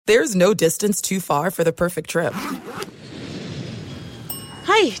There's no distance too far for the perfect trip.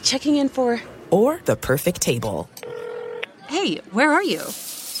 Hi, checking in for... Or the perfect table. Hey, where are you?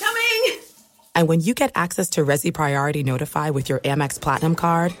 Coming! And when you get access to Resi Priority Notify with your Amex Platinum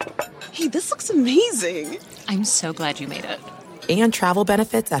card... Hey, this looks amazing. I'm so glad you made it. And travel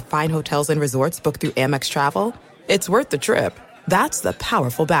benefits at fine hotels and resorts booked through Amex Travel, it's worth the trip. That's the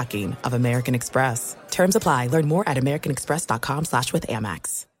powerful backing of American Express. Terms apply. Learn more at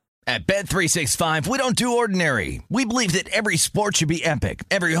americanexpress.com/withAmex. At Bet365, we don't do ordinary. We believe that every sport should be epic.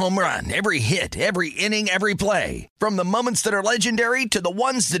 Every home run, every hit, every inning, every play. From the moments that are legendary to the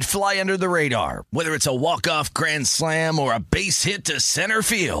ones that fly under the radar. Whether it's a walk-off grand slam or a base hit to center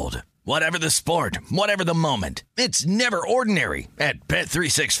field. Whatever the sport, whatever the moment, it's never ordinary at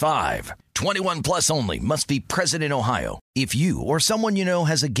Bet365. 21 plus only. Must be present in Ohio. If you or someone you know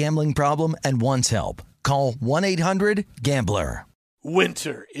has a gambling problem and wants help, call 1-800-GAMBLER.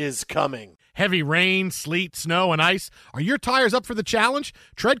 Winter is coming. Heavy rain, sleet, snow, and ice. Are your tires up for the challenge?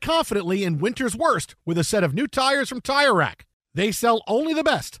 Tread confidently in winter's worst with a set of new tires from Tire Rack. They sell only the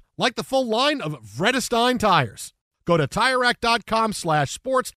best, like the full line of Vredestein tires. Go to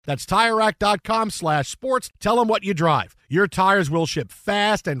TireRack.com/sports. That's TireRack.com/sports. Tell them what you drive. Your tires will ship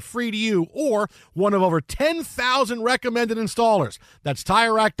fast and free to you or one of over 10,000 recommended installers. That's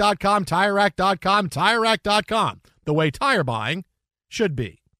TireRack.com, TireRack.com, TireRack.com. The way tire buying should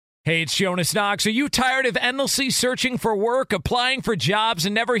be. Hey, it's Jonas Knox. Are you tired of endlessly searching for work, applying for jobs,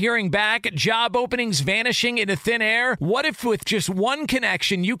 and never hearing back? Job openings vanishing into thin air? What if with just one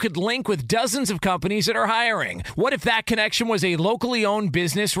connection, you could link with dozens of companies that are hiring? What if that connection was a locally owned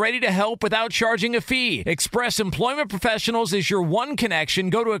business ready to help without charging a fee? Express Employment Professionals is your one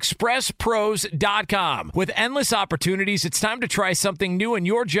connection. Go to expresspros.com. With endless opportunities, it's time to try something new in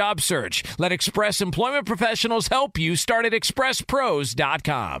your job search. Let Express Employment Professionals help you. Start at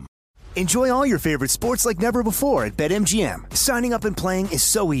expresspros.com. Enjoy all your favorite sports like never before at BetMGM. Signing up and playing is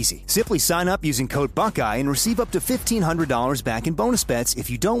so easy. Simply sign up using code Buckeye and receive up to $1,500 back in bonus bets if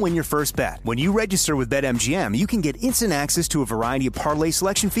you don't win your first bet. When you register with BetMGM, you can get instant access to a variety of parlay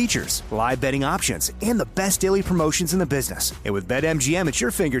selection features, live betting options, and the best daily promotions in the business. And with BetMGM at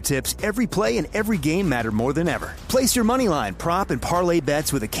your fingertips, every play and every game matter more than ever. Place your moneyline, prop, and parlay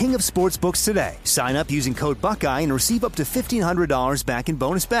bets with the king of sportsbooks today. Sign up using code Buckeye and receive up to $1,500 back in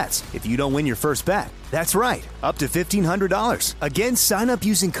bonus bets if you don't win your first bet. That's right, up to $1,500. Again, sign up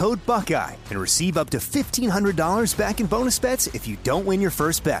using code Buckeye and receive up to $1,500 back in bonus bets if you don't win your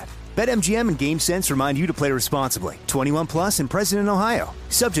first bet. BetMGM and GameSense remind you to play responsibly. 21 plus and present in Ohio.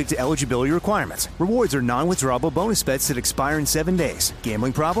 Subject to eligibility requirements. Rewards are non-withdrawable bonus bets that expire in 7 days.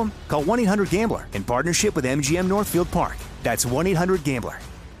 Gambling problem? Call 1-800-GAMBLER in partnership with MGM Northfield Park. That's 1-800-GAMBLER.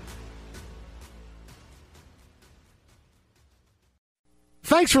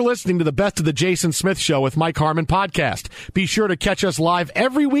 Thanks for listening to the Best of the Jason Smith Show with Mike Harmon podcast. Be sure to catch us live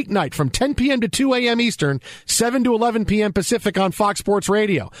every weeknight from 10 p.m. to 2 a.m. Eastern, 7 to 11 p.m. Pacific on Fox Sports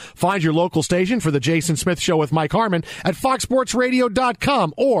Radio. Find your local station for the Jason Smith Show with Mike Harmon at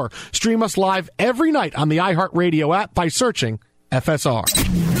foxsportsradio.com or stream us live every night on the iHeartRadio app by searching FSR.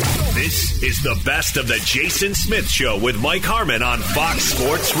 This is the Best of the Jason Smith Show with Mike Harmon on Fox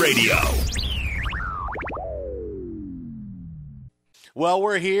Sports Radio. Well,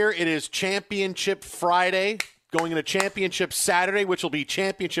 we're here. It is Championship Friday, going into Championship Saturday, which will be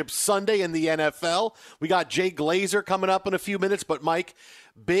Championship Sunday in the NFL. We got Jay Glazer coming up in a few minutes, but Mike,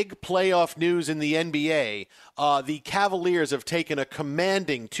 big playoff news in the NBA. The Cavaliers have taken a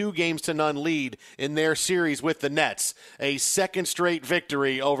commanding 2-0 lead in their series with the Nets. A second straight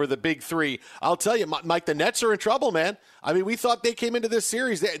victory over the Big Three. I'll tell you, Mike, the Nets are in trouble, man. I mean, we thought they came into this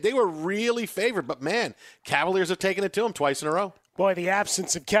series. They were really favored, but, man, Cavaliers have taken it to them twice in a row. Boy, the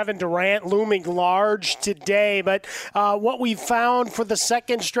absence of Kevin Durant looming large today. But what we found for the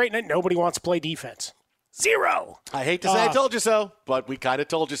second straight night, nobody wants to play defense. Zero. I hate to say I told you so, but we kind of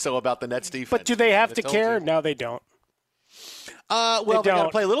told you so about the Nets defense. But do they have to care? No, they don't. Well, they got to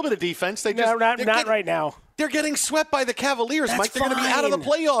play a little bit of defense. Not right now. They're getting swept by the Cavaliers, That's Mike. They're going to be out of the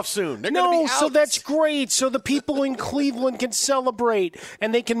playoffs soon. They're going to be out. So that's great. So the people in Cleveland can celebrate,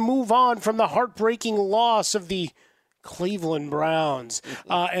 and they can move on from the heartbreaking loss of the Cleveland Browns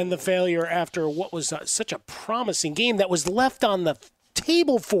and the failure after what was such a promising game that was left on the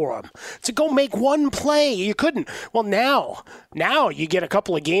table for them to go make one play. You couldn't. Well, now you get a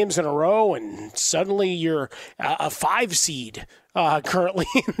couple of games in a row, and suddenly you're a 5 seed. Currently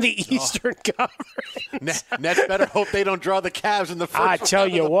in the Eastern Conference. Nets better hope they don't draw the Cavs in the first round. I tell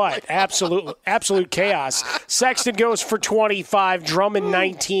you what, absolute chaos. Sexton goes for 25, Drummond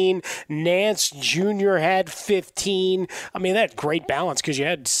 19, Nance Jr. had 15. I mean, that had great balance because you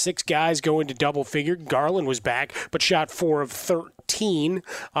had 6 guys go into double figure. Garland was back, but shot 4 of 13.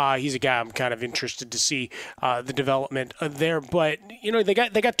 He's a guy I'm kind of interested to see the development there. But they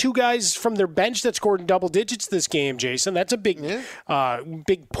got 2 guys from their bench that scored in double digits this game, Jason. That's a big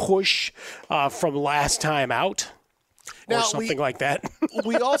push from last time out. Or something like that.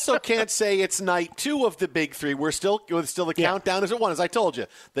 We also can't say it's night 2 of the big 3. We're still the countdown is at 1. As I told you,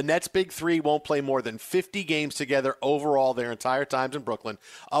 the Nets' big 3 won't play more than 50 games together overall their entire times in Brooklyn.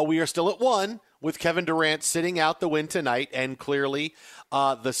 We are still at 1 with Kevin Durant sitting out the win tonight, and clearly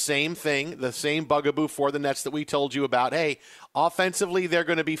the same thing, the same bugaboo for the Nets that we told you about. Hey, offensively, they're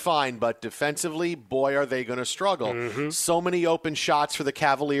going to be fine, but defensively, boy, are they going to struggle. Mm-hmm. So many open shots for the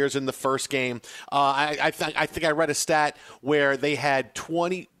Cavaliers in the first game. I think I read a stat where they had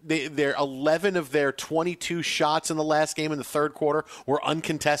 11 of their 22 shots in the last game in the third quarter were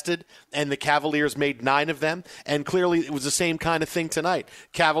uncontested, and the Cavaliers made 9 of them. And clearly, it was the same kind of thing tonight.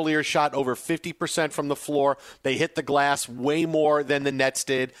 Cavaliers shot over 50% from the floor. They hit the glass way more than the Nets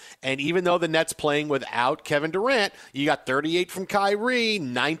did. And even though the Nets playing without Kevin Durant, you got 38 from Kyrie,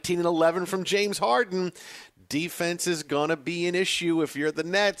 19 and 11 from James Harden. Defense is going to be an issue if you're the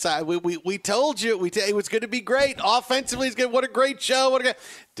Nets. We told you. It was going to be great. Offensively, what a great show.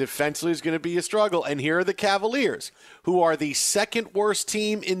 Defensively is going to be a struggle. And here are the Cavaliers, who are the second worst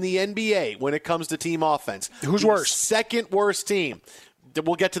team in the NBA when it comes to team offense. Who's worse? Second worst team.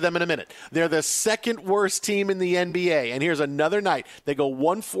 We'll get to them in a minute. They're the second worst team in the NBA. And here's another night. They go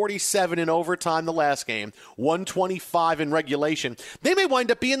 147 in overtime the last game, 125 in regulation. They may wind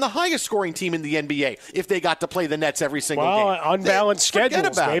up being the highest scoring team in the NBA if they got to play the Nets every single game. Well, unbalanced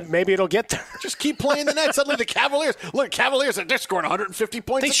schedules. Maybe it'll get there. Just keep playing the Nets. Suddenly the Cavaliers, they're scoring 150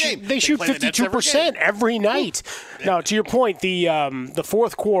 points a game. They shoot 52% every night. Now, to your point, the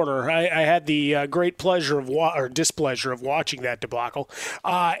fourth quarter, I had the great pleasure of displeasure of watching that debacle.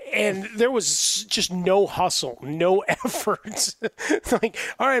 And there was just no hustle, no effort. Like,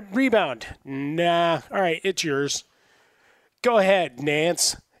 all right, rebound. Nah. All right, it's yours. Go ahead,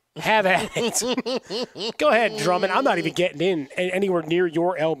 Nance. Have at it. Go ahead, Drummond. I'm not even getting in anywhere near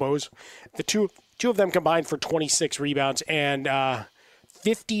your elbows. The two of them combined for 26 rebounds and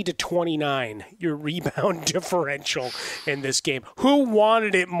 50-29, your rebound differential in this game. Who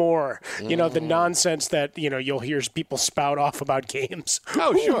wanted it more? The nonsense that, you'll hear people spout off about games.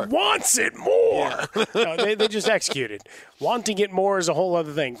 Oh, sure. Who wants it more? Yeah. No, they just executed. Wanting it more is a whole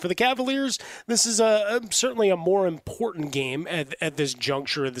other thing. For the Cavaliers, this is certainly a more important game at this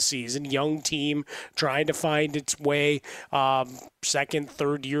juncture of the season. Young team trying to find its way. Second,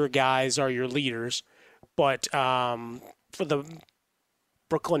 third-year guys are your leaders. But for the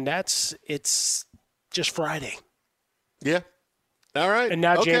Brooklyn Nets, it's just Friday. Yeah. All right. And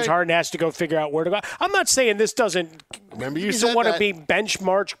now James Harden has to go figure out where to go. I'm not saying this doesn't want to be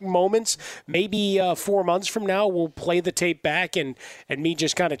benchmark moments. Maybe 4 months from now we'll play the tape back and me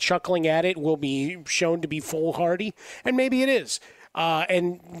just kind of chuckling at it will be shown to be foolhardy. And maybe it is.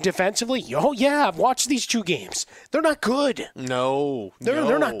 And defensively, I've watched these 2 games. They're not good. No.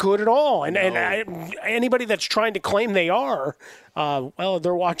 They're not good at all. And anybody that's trying to claim they are,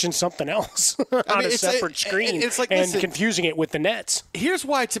 they're watching something else on a separate screen and confusing it with the Nets. Here's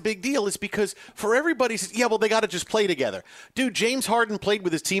why it's a big deal is because for everybody, they got to just play together. Dude, James Harden played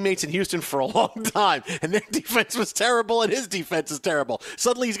with his teammates in Houston for a long time, and their defense was terrible, and his defense is terrible.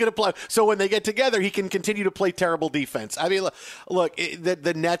 Suddenly he's going to play. So when they get together, he can continue to play terrible defense. I mean, look,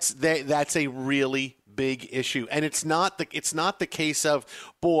 the Nets, that's a really big issue. And it's not the case of,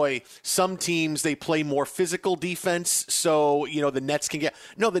 boy, some teams, they play more physical defense, so, the Nets can get...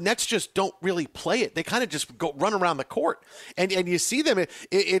 No, the Nets just don't really play it. They kind of just go run around the court. And you see them,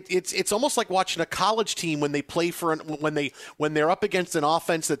 it's almost like watching a college team when they play when they're up against an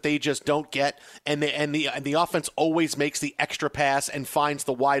offense that they just don't get, and the offense always makes the extra pass and finds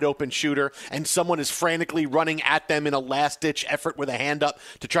the wide open shooter, and someone is frantically running at them in a last-ditch effort with a hand up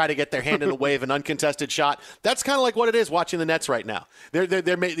to try to get their hand in the way of an uncontested contested shot. That's kind of like what it is watching the Nets right now.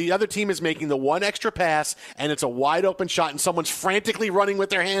 The other team is making the one extra pass, and it's a wide open shot, and someone's frantically running with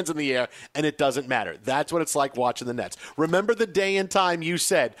their hands in the air, and it doesn't matter. That's what it's like watching the Nets. Remember the day and time you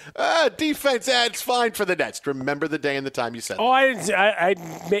said, defense, it's fine for the Nets. Remember the day and the time you said that. Oh, I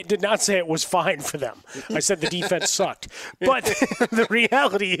did not say it was fine for them. I said the defense sucked. But the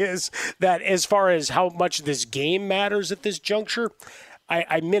reality is that as far as how much this game matters at this juncture,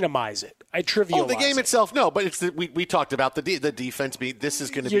 I minimize it. I trivialize it. Oh, the game itself, no. But it's we talked about the defense. This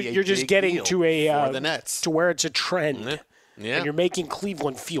is going to be a You're just big getting deal to for the Nets. to where it's a trend. Yeah. Yeah. And you're making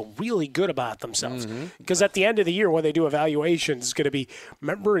Cleveland feel really good about themselves. Because at the end of the year, when they do evaluations, it's going to be,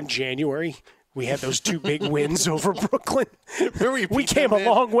 remember in January, we had those 2 big wins over Brooklyn. We came a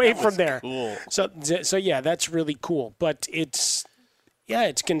long way from there. Cool. So yeah, that's really cool. But it's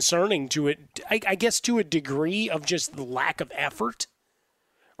concerning to it, I guess, to a degree of just the lack of effort.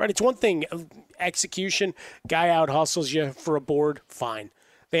 Right? It's one thing, execution, guy out hustles you for a board, fine.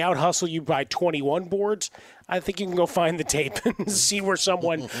 They out-hustle you by 21 boards. I think you can go find the tape and see where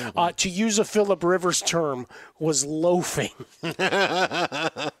someone, to use a Phillip Rivers term, was loafing.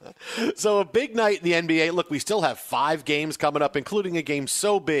 So a big night in the NBA. Look, we still have 5 games coming up, including a game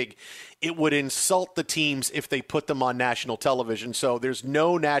so big it would insult the teams if they put them on national television. So there's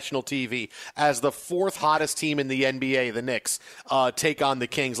no national TV as the 4th hottest team in the NBA, the Knicks, take on the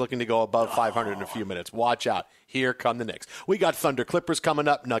Kings, looking to go above 500 in a few minutes. Watch out. Here come the Knicks. We got Thunder Clippers coming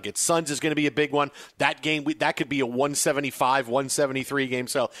up. Nuggets Suns is going to be a big one. That game, that could be a 175, 173 game.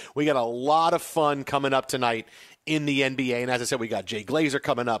 So we got a lot of fun coming up tonight in the NBA. And as I said, we got Jay Glazer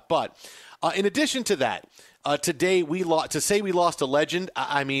coming up. But in addition to that, today to say we lost a legend,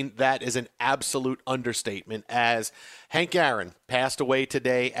 I mean, that is an absolute understatement, as Hank Aaron passed away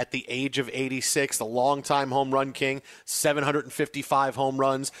today at the age of 86, the longtime home run king, 755 home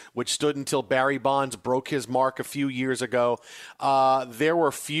runs, which stood until Barry Bonds broke his mark a few years ago. There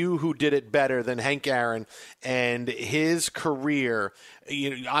were few who did it better than Hank Aaron, and his career,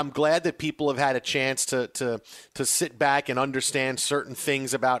 I'm glad that people have had a chance to sit back and understand certain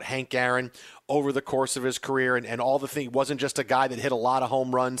things about Hank Aaron over the course of his career, and all the things. He wasn't just a guy that hit a lot of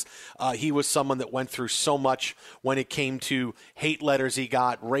home runs. He was someone that went through so much when it came to hate letters he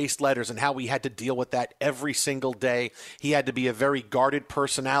got, race letters, and how he had to deal with that every single day. He had to be a very guarded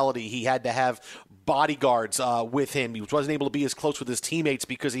personality. He had to have bodyguards with him. He wasn't able to be as close with his teammates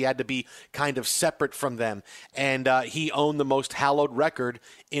because he had to be kind of separate from them. And he owned the most hallowed record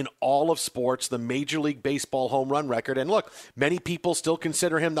in all of sports, the Major League Baseball home run record. And look, many people still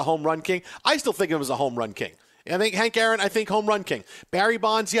consider him the home run king. I still think of him as a home run king. I think Hank Aaron, home run king. Barry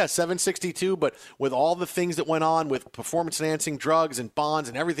Bonds, yes, 762, but with all the things that went on with performance-enhancing drugs and bonds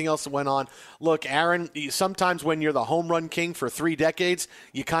and everything else that went on, look, Aaron, sometimes when you're the home run king for 3 decades,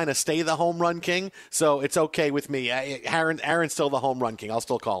 you kind of stay the home run king, so it's okay with me. Aaron's still the home run king. I'll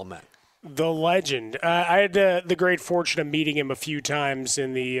still call him that. The legend. I had the great fortune of meeting him a few times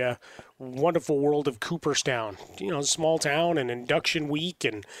in the wonderful world of Cooperstown. Small town and induction week,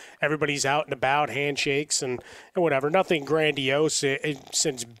 and everybody's out and about, handshakes and whatever. Nothing grandiose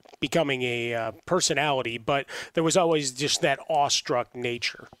since becoming a personality, but there was always just that awestruck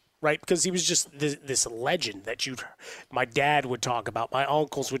nature. Right, because he was just this legend that my dad would talk about, my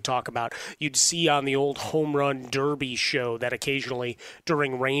uncles would talk about. You'd see on the old home run derby show that occasionally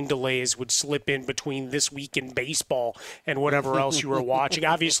during rain delays would slip in between This Week in Baseball and whatever else you were watching.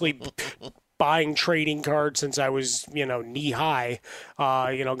 Obviously, buying trading cards since I was, knee high,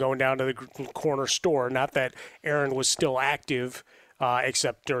 going down to the corner store. Not that Aaron was still active.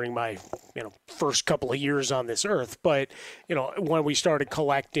 Except during my, first couple of years on this earth. But, when we started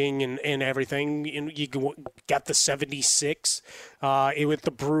collecting and everything, you got the 76 with the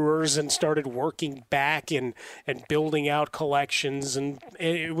Brewers and started working back and building out collections. And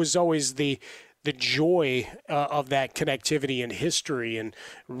it was always the joy of that connectivity and history, and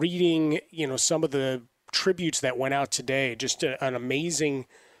reading, some of the tributes that went out today. Just an amazing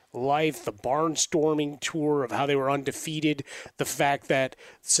life, the barnstorming tour of how they were undefeated, the fact that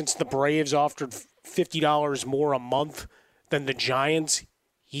since the Braves offered $50 more a month than the Giants,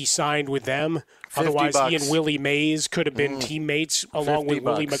 he signed with them. Otherwise, he and Willie Mays could have been teammates along with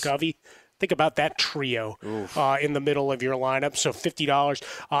Willie McCovey. Think about that trio in the middle of your lineup. So $50.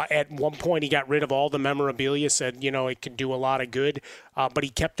 At one point, he got rid of all the memorabilia, said, it could do a lot of good, but he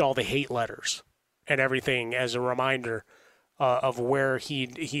kept all the hate letters and everything as a reminder of where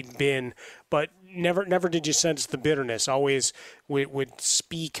he'd been, but never did you sense the bitterness. Always would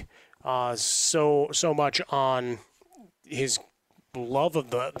speak so much on his love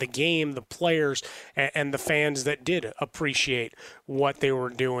of the game, the players, and the fans that did appreciate what they were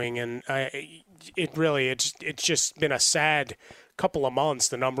doing. And it's just been a sad couple of months,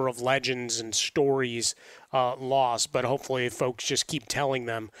 the number of legends and stories lost. But hopefully folks just keep telling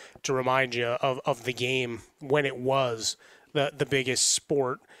them to remind you of the game when it was the biggest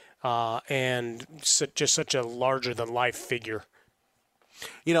sport and just such a larger-than-life figure.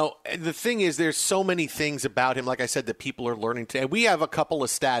 You know, the thing is, there's so many things about him, like I said, that people are learning today. We have a couple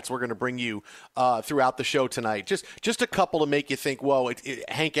of stats we're going to bring you throughout the show tonight. Just a couple to make you think, whoa,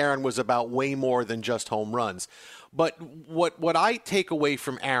 Hank Aaron was about way more than just home runs. But what I take away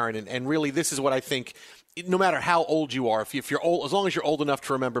from Aaron, and really this is what I think, no matter how old you are, if you're old, as long as you're old enough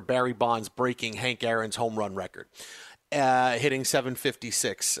to remember Barry Bonds breaking Hank Aaron's home run record, hitting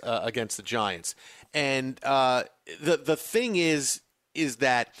 756 against the Giants. And the thing is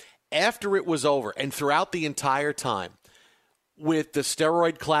that after it was over and throughout the entire time, with the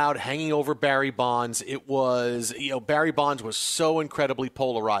steroid cloud hanging over Barry Bonds, it was, Barry Bonds was so incredibly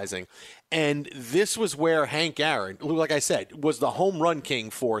polarizing. And this was where Hank Aaron, like I said, was the home run king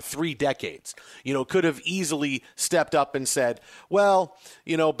for 3 decades. Could have easily stepped up and said, well,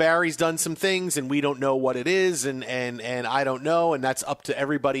 Barry's done some things and we don't know what it is and I don't know, and that's up to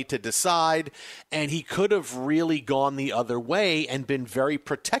everybody to decide. And he could have really gone the other way and been very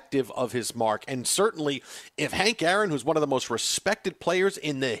protective of his mark. And certainly if Hank Aaron, who's one of the most respected players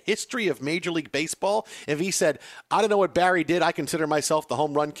in the history of Major League Baseball, if he said, I don't know what Barry did, I consider myself the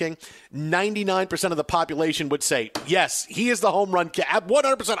home run king, 99% of the population would say, yes, he is the home run king.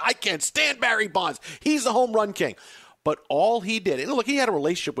 100%, I can't stand Barry Bonds. He's the home run king. But all he did, and look, he had a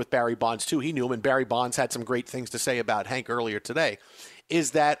relationship with Barry Bonds too. He knew him, and Barry Bonds had some great things to say about Hank earlier today,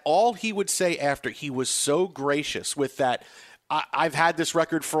 is that all he would say after, he was so gracious with that, I've had this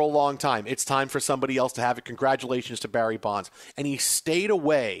record for a long time. It's time for somebody else to have it. Congratulations to Barry Bonds. And he stayed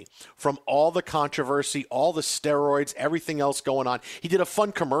away from all the controversy, all the steroids, everything else going on. He did a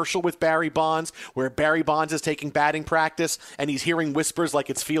fun commercial with Barry Bonds where Barry Bonds is taking batting practice and he's hearing whispers like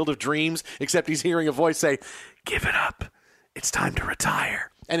it's Field of Dreams, except he's hearing a voice say, give it up. It's time to retire.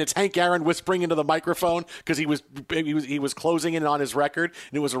 And it's Hank Aaron whispering into the microphone because he was closing in on his record,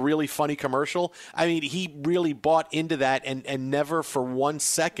 and it was a really funny commercial. I mean, he really bought into that and never for 1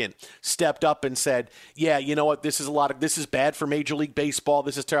 second stepped up and said, yeah, you know what, this is bad for Major League Baseball,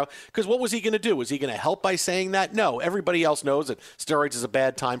 this is terrible. Because what was he going to do? Was he going to help by saying that? No, everybody else knows that steroids is a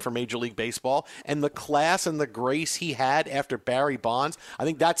bad time for Major League Baseball. And the class and the grace he had after Barry Bonds, I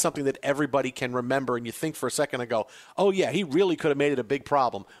think that's something that everybody can remember, and you think for a second and go, oh yeah, he really could have made it a big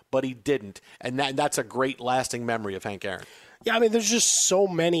problem. But he didn't, and that's a great lasting memory of Hank Aaron. Yeah, I mean, there's just so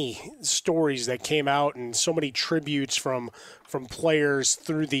many stories that came out and so many tributes from players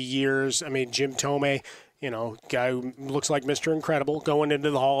through the years. I mean, Jim Thome, guy who looks like Mr. Incredible, going into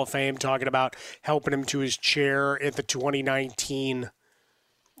the Hall of Fame, talking about helping him to his chair at the 2019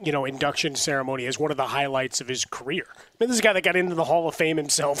 induction ceremony as one of the highlights of his career. I mean, this is a guy that got into the Hall of Fame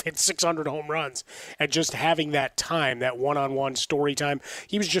himself, hit 600 home runs, and just having that time, that one-on-one story time.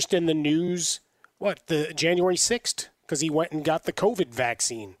 He was just in the news, the January 6th, because he went and got the COVID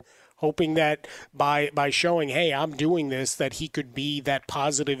vaccine, hoping that by showing, hey, I'm doing this, that he could be that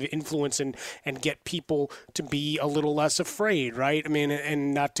positive influence and get people to be a little less afraid, right? I mean,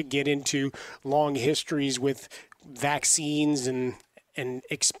 and not to get into long histories with vaccines and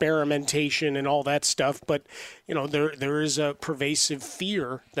experimentation and all that stuff, but there is a pervasive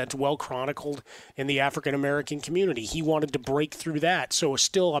fear that's well chronicled in the African American community. He wanted to break through that, so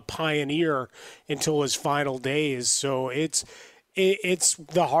still a pioneer until his final days. So it's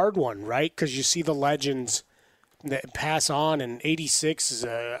the hard one, right? Because you see the legends that pass on, and 86 is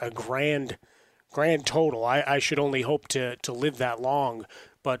a grand total. I should only hope to live that long,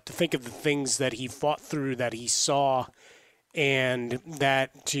 but to think of the things that he fought through, that he saw. And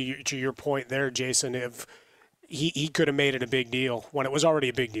that, to your point there, Jason, if he could have made it a big deal when it was already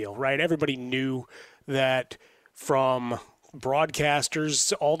a big deal, right? Everybody knew that, from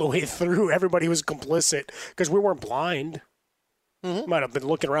broadcasters all the way through, everybody was complicit because we weren't blind. Mm-hmm. Might have been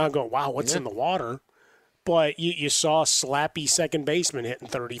looking around going, wow, what's in the water? But you saw slappy second baseman hitting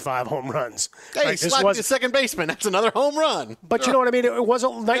 35 home runs. Hey, right? Slappy second baseman, that's another home run. But you know what I mean? It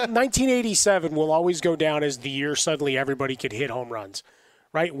wasn't 1987 will always go down as the year suddenly everybody could hit home runs.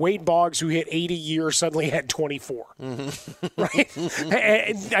 Right? Wade Boggs, who hit 80 a year, suddenly had 24. Mm-hmm. Right?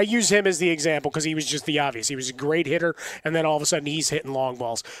 And I use him as the example because he was just the obvious. He was a great hitter, and then all of a sudden he's hitting long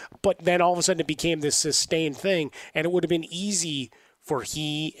balls. But then all of a sudden it became this sustained thing, and it would have been easy for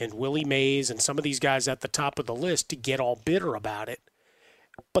he and Willie Mays and some of these guys at the top of the list to get all bitter about it.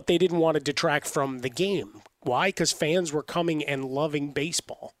 But they didn't want to detract from the game. Why? Because fans were coming and loving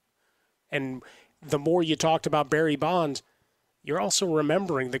baseball. And the more you talked about Barry Bonds, you're also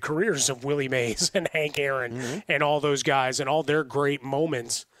remembering the careers of Willie Mays and Hank Aaron and all those guys and all their great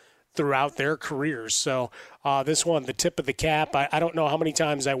moments throughout their careers. So this one, the tip of the cap, I don't know how many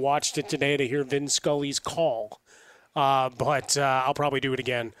times I watched it today to hear Vin Scully's call, but I'll probably do it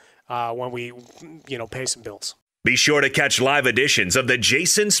again when we, pay some bills. Be sure to catch live editions of The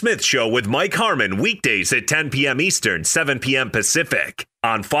Jason Smith Show with Mike Harmon weekdays at 10 p.m. Eastern, 7 p.m. Pacific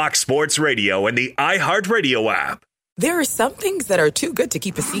on Fox Sports Radio and the iHeartRadio app. There are some things that are too good to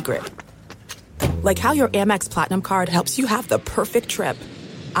keep a secret. Like how your Amex Platinum card helps you have the perfect trip.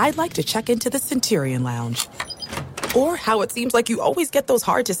 I'd like to check into the Centurion Lounge. Or how it seems like you always get those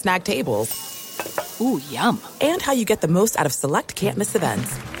hard-to-snag tables. Ooh, yum. And how you get the most out of select can't-miss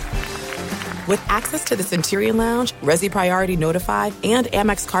events. With access to the Centurion Lounge, Resi Priority Notified, and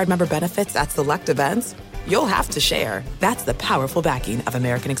Amex card member benefits at select events, you'll have to share. That's the powerful backing of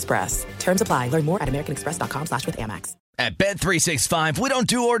American Express. Terms apply. Learn more at americanexpress.com/withAmex. At Bet365, we don't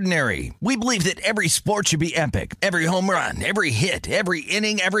do ordinary. We believe that every sport should be epic. Every home run, every hit, every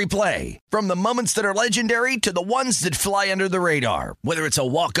inning, every play. From the moments that are legendary to the ones that fly under the radar. Whether it's a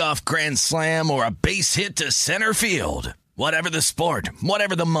walk-off grand slam or a base hit to center field. Whatever the sport,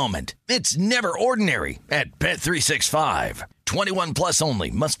 whatever the moment, it's never ordinary at Bet365. 21 plus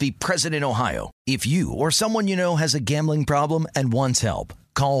only. Must be present in Ohio. If you or someone you know has a gambling problem and wants help,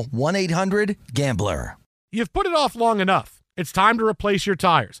 call 1-800-GAMBLER. You've put it off long enough. It's time to replace your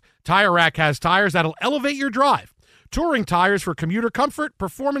tires. Tire Rack has tires that'll elevate your drive. Touring tires for commuter comfort,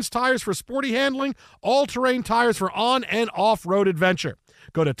 performance tires for sporty handling, all-terrain tires for on- and off-road adventure.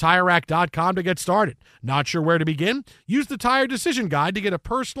 Go to TireRack.com to get started. Not sure where to begin? Use the Tire Decision Guide to get a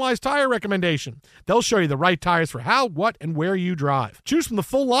personalized tire recommendation. They'll show you the right tires for how, what, and where you drive. Choose from the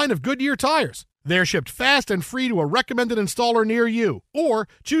full line of Goodyear tires. They're shipped fast and free to a recommended installer near you. Or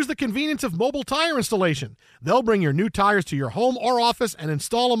choose the convenience of mobile tire installation. They'll bring your new tires to your home or office and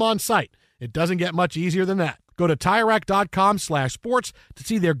install them on site. It doesn't get much easier than that. Go to TireRack.com/sports to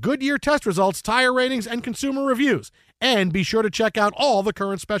see their Goodyear test results, tire ratings, and consumer reviews. And be sure to check out all the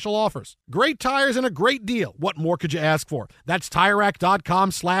current special offers. Great tires and a great deal. What more could you ask for? That's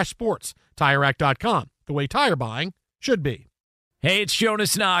TireRack.com/sports. TireRack.com, the way tire buying should be. Hey, it's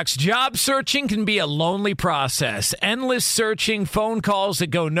Jonas Knox. Job searching can be a lonely process. Endless searching, phone calls that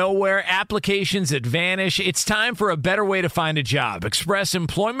go nowhere, applications that vanish. It's time for a better way to find a job. Express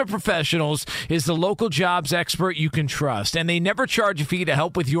Employment Professionals is the local jobs expert you can trust, and they never charge a fee to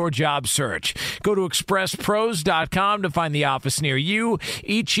help with your job search. Go to expresspros.com to find the office near you.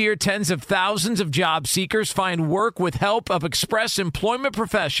 Each year, tens of thousands of job seekers find work with help of Express Employment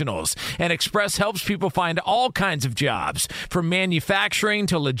Professionals, and Express helps people find all kinds of jobs, from manufacturing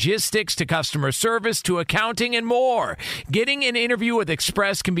to logistics to customer service to accounting and more. Getting an interview with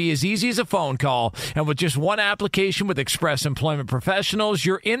Express can be as easy as a phone call, and with just one application with Express Employment Professionals,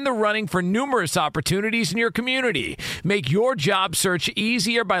 you're in the running for numerous opportunities in your community. Make your job search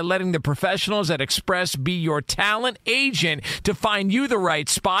easier by letting the professionals at Express be your talent agent to find you the right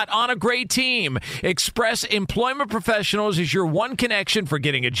spot on a great team. Express Employment Professionals is your one connection for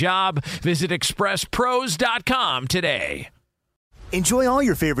getting a job. Visit expresspros.com today. Enjoy all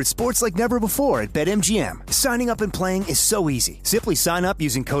your favorite sports like never before at BetMGM. Signing up and playing is so easy. Simply sign up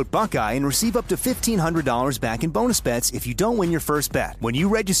using code Buckeye and receive up to $1,500 back in bonus bets if you don't win your first bet. When you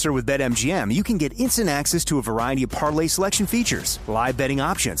register with BetMGM, you can get instant access to a variety of parlay selection features, live betting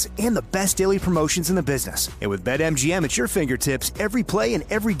options, and the best daily promotions in the business. And with BetMGM at your fingertips, every play and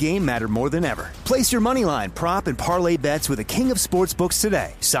every game matter more than ever. Place your moneyline, prop, and parlay bets with the king of sportsbooks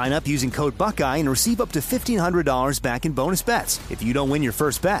today. Sign up using code Buckeye and receive up to $1,500 back in bonus bets if you don't win your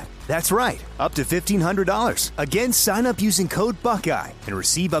first bet. That's right, up to $1,500. Again, sign up using code Buckeye and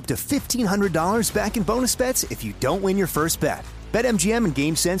receive up to $1,500 back in bonus bets if you don't win your first bet. BetMGM and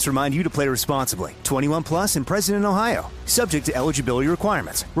GameSense remind you to play responsibly. 21 plus and present in Ohio. Subject to eligibility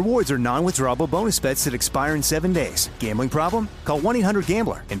requirements. Rewards are non-withdrawable bonus bets that expire in 7 days. Gambling problem? Call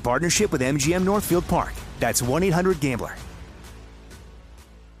 1-800-GAMBLER in partnership with MGM Northfield Park. That's 1-800-GAMBLER.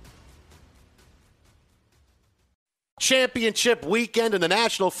 Championship weekend in the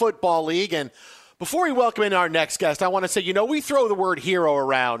National Football League. And before we welcome in our next guest, I want to say, we throw the word hero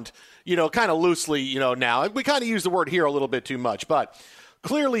around, kind of loosely, now. We kind of use the word hero a little bit too much, but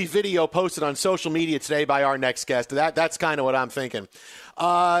clearly video posted on social media today by our next guest. That's kind of what I'm thinking.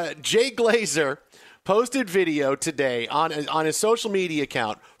 Jay Glazer posted video today on his social media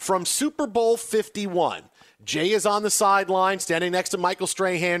account from Super Bowl 51. Jay is on the sideline standing next to Michael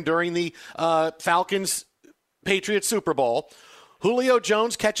Strahan during the Falcons Patriots Super Bowl, Julio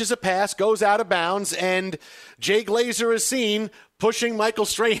Jones catches a pass, goes out of bounds, and Jay Glazer is seen pushing Michael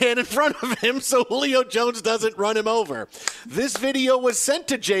Strahan in front of him so Julio Jones doesn't run him over. This video was sent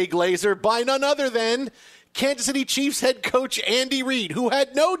to Jay Glazer by none other than Kansas City Chiefs head coach Andy Reid, who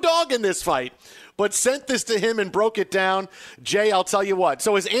had no dog in this fight, but sent this to him and broke it down. Jay, I'll tell you what.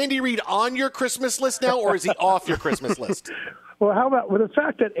 So is Andy Reid on your Christmas list now, or is he off your Christmas list? Well, how about with the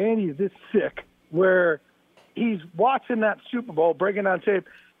fact that Andy's this sick, where he's watching that Super Bowl, breaking down tape,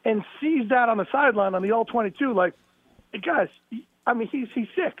 and sees that on the sideline on the All-22, like, guys, I mean, he's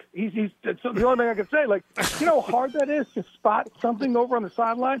sick. That's the only thing I can say. Like, you know how hard that is to spot something over on the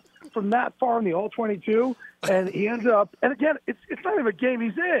sideline from that far in the All-22, and he ends up, and again, it's not even a game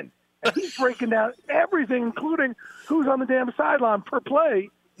he's in. And he's breaking down everything, including who's on the damn sideline per play.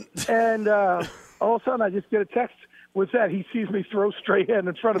 And all of a sudden, I just get a text with that. He sees me throw Strahan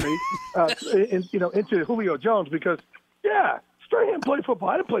in front of me, into Julio Jones because, yeah, Strahan played football.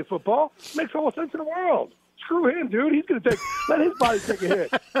 I didn't play football. Makes all the sense in the world. Screw him, dude. He's going to let his body take a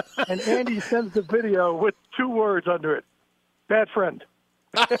hit. And Andy sends the video with 2 words under it. Bad friend.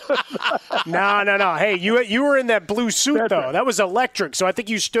 No. Hey, you were in that blue suit, though. That was electric, so I think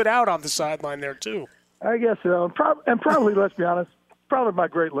you stood out on the sideline there, too. I guess so. And probably, let's be honest, probably my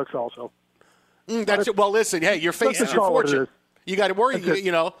great looks also. Well, listen, hey, your face is your fortune. You got to worry,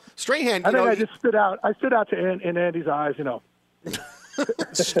 Strahan. I just stood out. I stood out in Andy's eyes,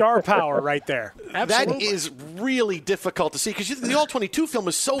 Star power right there. Absolutely. That is really difficult to see because the All-22 film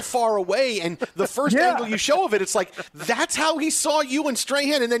is so far away, and the first angle you show of it, it's like that's how he saw you and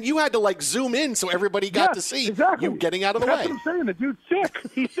Strahan, and then you had to like zoom in so everybody got to see you getting out of the way. That's what I'm saying. The dude's sick.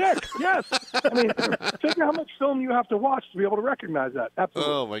 He's sick. Yes. I mean, think of how much film you have to watch to be able to recognize that.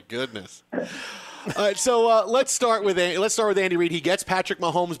 Absolutely. Oh my goodness. All right, so let's start with Andy Reid. He gets Patrick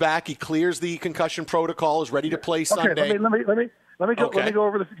Mahomes back. He clears the concussion protocol. Is ready to play Sunday. Okay, let me go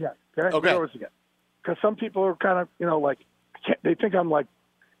over this again. Okay. Go over this again. Because some people are kind of they think I'm like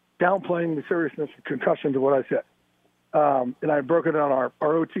downplaying the seriousness of concussion to what I said. And I broke it on our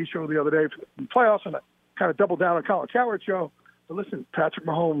OT show the other day for the playoffs, and I kind of doubled down on Colin Cowherd's show. But listen, Patrick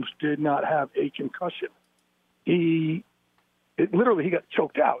Mahomes did not have a concussion. He got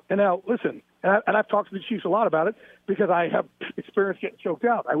choked out. And now listen. And I've talked to the Chiefs a lot about it because I have experience getting choked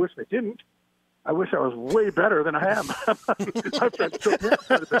out. I wish they didn't. I wish I was way better than I am. I've tried to choke me out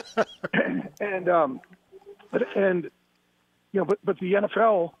quite a bit. But the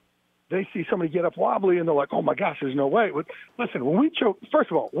NFL, they see somebody get up wobbly and they're like, oh my gosh, there's no way. But listen, when we choke,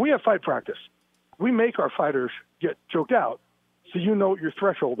 first of all, when we have fight practice, we make our fighters get choked out so you know what your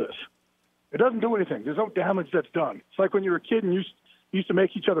threshold is. It doesn't do anything. There's no damage that's done. It's like when you were a kid and you used to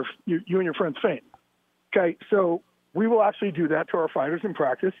make each other, you and your friends faint. Okay, so we will actually do that to our fighters in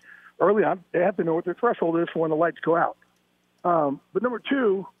practice. Early on, they have to know what their threshold is for when the lights go out. But number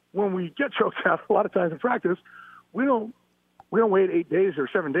 2, when we get choked out, a lot of times in practice, we don't wait 8 days or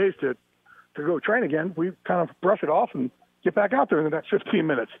 7 days to go train again. We kind of brush it off and get back out there in the next 15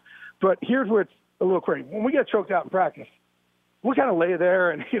 minutes. But here's where it's a little crazy. When we get choked out in practice, we kind of lay there,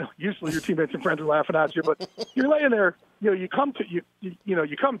 and usually your teammates and friends are laughing at you, but you're laying there. You come to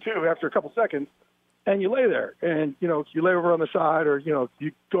after a couple seconds, and you lay there, and you lay over on the side, or you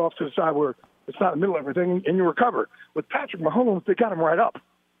go off to the side where it's not in the middle of everything, and you recover. With Patrick Mahomes, they got him right up,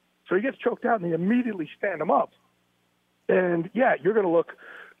 so he gets choked out, and they immediately stand him up. And yeah, you're going to look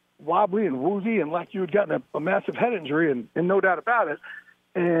wobbly and woozy, and like you had gotten a massive head injury, and no doubt about it.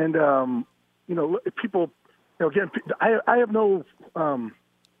 And people. Again, I have no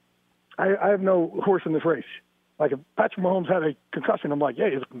horse in this race. Like if Patrick Mahomes had a concussion, I'm like, yeah,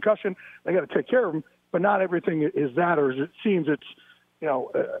 it's a concussion. They got to take care of him. But not everything is that, or as it seems, it's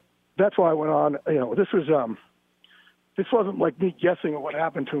that's why I went on. This wasn't like me guessing at what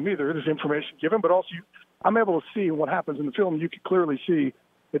happened to him either. There's information given, but also I'm able to see what happens in the film. You can clearly see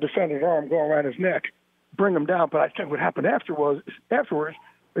the defender's arm go around his neck, bring him down. But I think what happened afterwards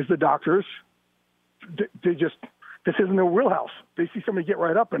is the doctors. This isn't their wheelhouse. They see somebody get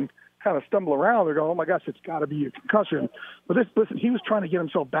right up and kind of stumble around. They're going, oh my gosh, it's got to be a concussion. But listen, he was trying to get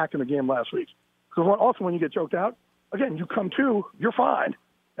himself back in the game last week. Because also when you get choked out, again, you come to, you're fine.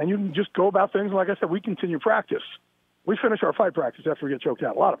 And you can just go about things. And like I said, we continue practice. We finish our fight practice after we get choked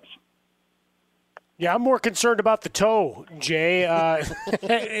out, a lot of us. Yeah, I'm more concerned about the toe, Jay,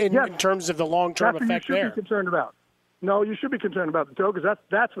 in terms of the long-term effect there. You should be concerned about. No, you should be concerned about the toe because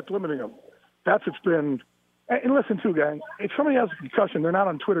that's what's limiting him. That's what's been – and listen, too, guys, if somebody has a concussion, they're not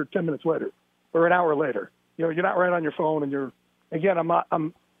on Twitter 10 minutes later or an hour later. You're not right on your phone, and you're – again,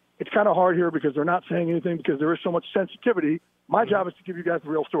 it's kind of hard here because they're not saying anything because there is so much sensitivity. My job is to give you guys the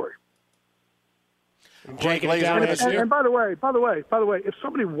real story. Breaking it down and by the way, if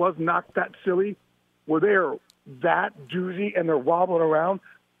somebody was knocked that silly, where they're that doozy and they're wobbling around,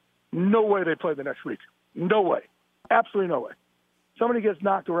 no way they play the next week. No way. Absolutely no way. Somebody gets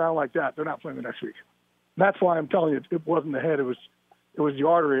knocked around like that, they're not playing the next week. And that's why I'm telling you, it wasn't the head, it was the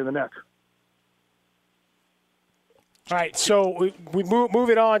artery in the neck. All right, so we move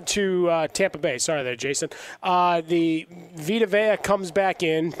it on to Tampa Bay. Sorry there, Jason. The Vita Vea comes back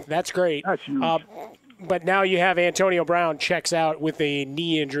in. That's great. That's huge. But now you have Antonio Brown checks out with a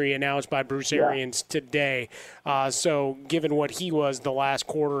knee injury announced by Bruce Arians today. So given what he was the last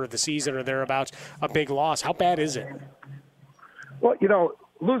quarter of the season or thereabouts, a big loss. How bad is it? Well,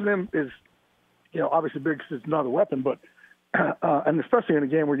 losing him is, obviously big because it's another weapon, but and especially in a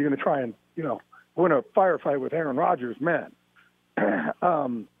game where you're going to try and, win a firefight with Aaron Rodgers, man.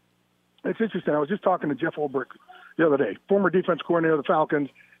 It's interesting. I was just talking to Jeff Ulbrich the other day, former defense coordinator of the Falcons,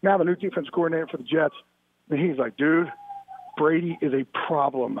 now the new defense coordinator for the Jets. And he's like, dude, Brady is a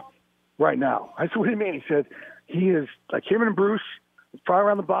problem right now. I said, what do you mean? He said, he is like him and Bruce, probably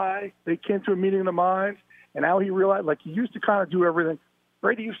around the bye. They came to a meeting of the minds, and now he realized, like, he used to kind of do everything.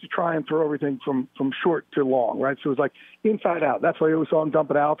 Brady used to try and throw everything from short to long, right? So it was like inside out. That's why you always saw him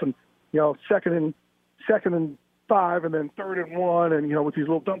dump it out and, second and 5 and then 3rd and 1 and, with these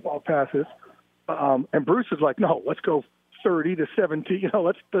little dump ball passes. And Bruce is like, no, let's go 30 to 17.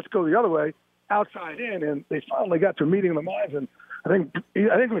 Let's go the other way, outside in. And they finally got to a meeting of the minds. And I think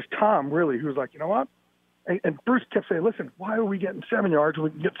it was Tom, really, who was like, you know what? And Bruce kept saying, listen, why are we getting 7 yards when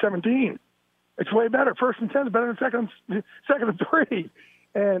we can get 17? It's way better. 1st and 10 is better than second and 3.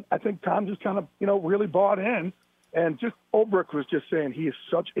 And I think Tom just kind of, really bought in. And just Ulbrich was just saying he is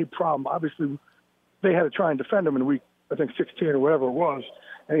such a problem. Obviously, they had to try and defend him in week, I think, 16 or whatever it was.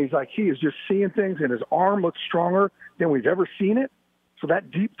 And he's like, he is just seeing things, and his arm looks stronger than we've ever seen it. So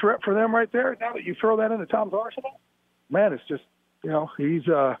that deep threat for them right there, now that you throw that into Tom's arsenal, man, it's just, he's,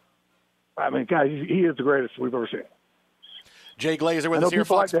 guys, he is the greatest we've ever seen. Jay Glazer with us here.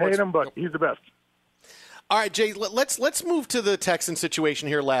 People like to hate him, but he's the best. All right, Jay, let's move to the Texans situation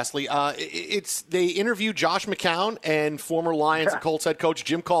here lastly. They interviewed Josh McCown and former Lions and Colts head coach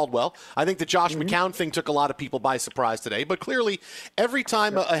Jim Caldwell. I think the Josh McCown thing took a lot of people by surprise today. But clearly, every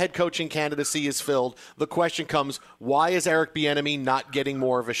time a head coaching candidacy is filled, the question comes, why is Eric Bieniemy not getting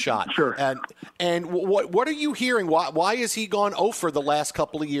more of a shot? Sure. And what are you hearing? Why has he gone 0 for the last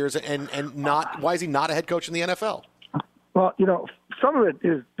couple of years and not? Why is he not a head coach in the NFL? Well, some of it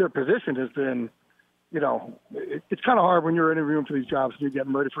is their position has been – it's kind of hard when you're interviewing for these jobs and you're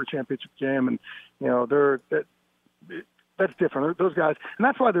getting ready for a championship game, and that's different. Those guys, and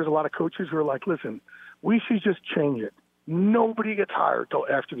that's why there's a lot of coaches who are like, "Listen, we should just change it. Nobody gets hired till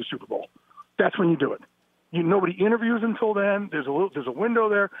after the Super Bowl. That's when you do it. Nobody interviews until then. There's a window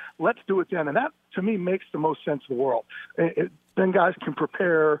there. Let's do it then." And that, to me, makes the most sense in the world. Then guys can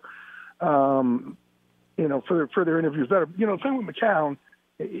prepare, for their interviews better. The thing with McCown.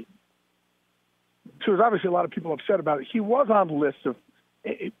 So there's obviously a lot of people upset about it. He was on the list of –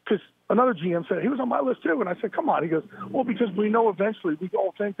 because another GM said, he was on my list too. And I said, come on. He goes, well, because we know eventually, we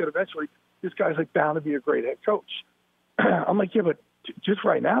all think that eventually this guy's like bound to be a great head coach. I'm like, yeah, but just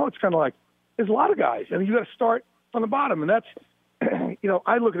right now it's kind of like there's a lot of guys. I mean, you got to start from the bottom. And that's –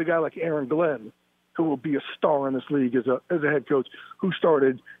 I look at a guy like Aaron Glenn, who will be a star in this league as a head coach, who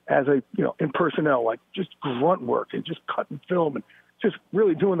started as in personnel, like just grunt work and just cutting film and just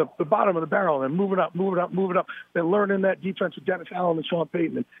really doing the bottom of the barrel and moving up, then learning that defense with Dennis Allen and Sean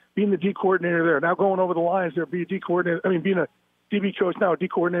Payton and being the D coordinator there. Now going over the Lions there, being a DB coach, now a D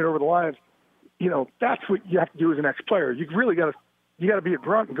coordinator over the Lions. That's what you have to do as an ex-player. You really got to be a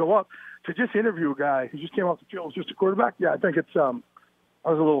grunt and go up. To just interview a guy who just came off the field as just a quarterback, yeah, I think it's I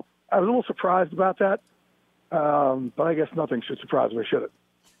was a little surprised about that, but I guess nothing should surprise me, should it?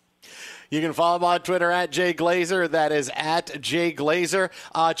 You can follow him on Twitter at Jay Glazer. That is at Jay Glazer.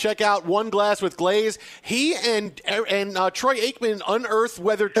 Check out One Glass with Glaze. He and Troy Aikman unearthed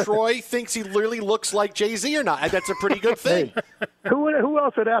whether Troy thinks he literally looks like Jay-Z or not. That's a pretty good thing. Hey, who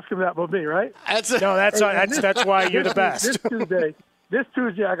else would ask him that but me, right? That's why you're the best. This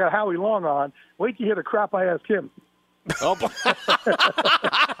Tuesday I got Howie Long on. Wait to hear the crap I asked him. Oh.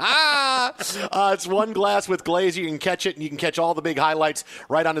 It's One Glass with Glazer. You can catch it, and you can catch all the big highlights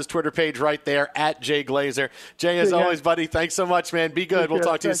right on his Twitter page right there, at Jay Glazer. Jay, as always, buddy, thanks so much, man. Be good. We'll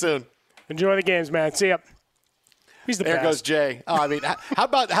talk to you soon. Enjoy the games, man. See ya. He's the there best. Goes Jay. How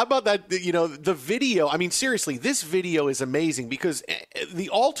about that? The video. I mean, seriously, this video is amazing because the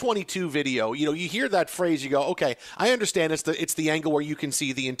all 22 video. You hear that phrase, you go, okay, I understand. It's the angle where you can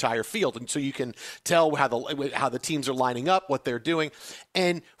see the entire field, and so you can tell how the teams are lining up, what they're doing.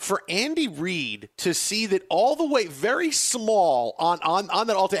 And for Andy Reid to see that all the way very small on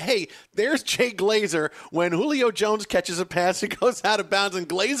that altar, hey, there's Jay Glazer when Julio Jones catches a pass, it goes out of bounds, and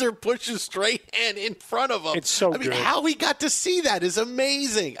Glazer pushes straight hand in front of him. It's so good. How he got to see that is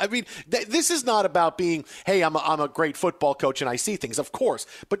amazing. I mean, this is not about being, hey, I'm a great football coach and I see things, of course.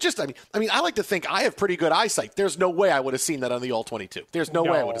 But just, I mean, I like to think I have pretty good eyesight. There's no way I would have seen that on the All-22. There's no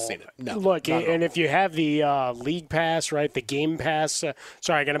way I would have seen it. No. Look, and if you have the League Pass, right, the Game Pass,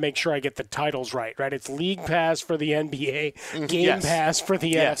 sorry, I got to make sure I get the titles right? It's League Pass for the NBA, Game Pass for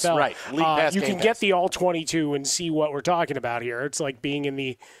the NFL. Right. League Pass, you Game can Pass. get the All-22 and see what we're talking about here. It's like being in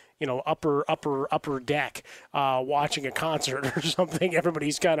the upper deck watching a concert or something.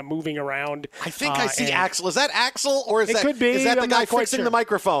 Everybody's kind of moving around. I think I see Axel. Is that Axel, or is could be. Is that the guy fixing the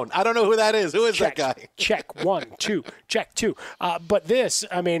microphone? I don't know who that is. Who is that guy? Check 1, 2, check 2. But this,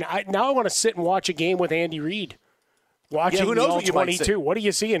 I mean, now I want to sit and watch a game with Andy Reid. Watching who knows the what you might see. All-22. What are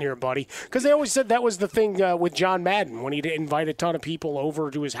you seeing here, buddy? Because they always said that was the thing with John Madden when he'd invite a ton of people over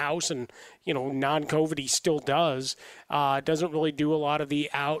to his house, and non-COVID he still does. Doesn't really do a lot of the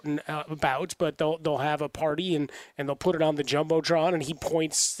out and abouts, but they'll have a party and they'll put it on the jumbotron, and he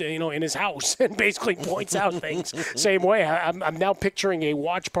points in his house and basically points out things. Same way, I'm now picturing a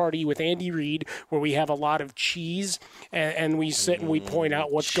watch party with Andy Reid where we have a lot of cheese and we sit and we point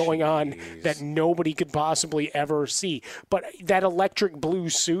out what's going on that nobody could possibly ever see. But that electric blue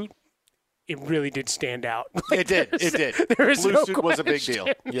suit, it really did stand out. It did. There is blue no suit was a big deal.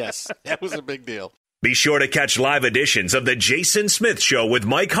 question. Yes, that was a big deal. Be sure to catch live editions of The Jason Smith Show with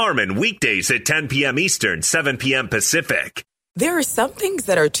Mike Harmon weekdays at 10 p.m. Eastern, 7 p.m. Pacific. There are some things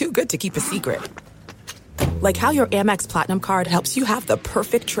that are too good to keep a secret. Like how your Amex Platinum card helps you have the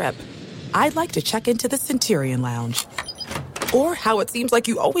perfect trip. I'd like to check into the Centurion Lounge. Or how it seems like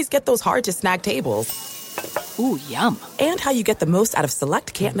you always get those hard-to-snag tables. Ooh, yum. And how you get the most out of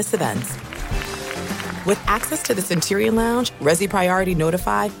select can't-miss events. With access to the Centurion Lounge, Resi Priority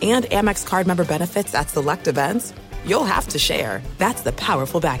Notified, and Amex card member benefits at select events, you'll have to share. That's the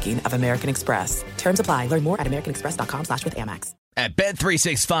powerful backing of American Express. Terms apply. Learn more at americanexpress.com/withAmex. At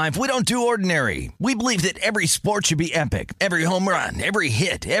Bet365, we don't do ordinary. We believe that every sport should be epic. Every home run, every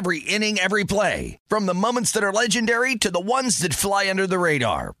hit, every inning, every play. From the moments that are legendary to the ones that fly under the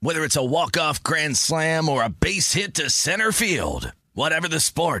radar. Whether it's a walk-off grand slam or a base hit to center field. Whatever the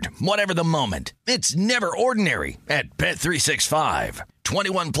sport, whatever the moment, it's never ordinary at Bet365.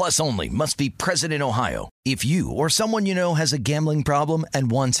 21 plus only. Must be present in Ohio. If you or someone you know has a gambling problem and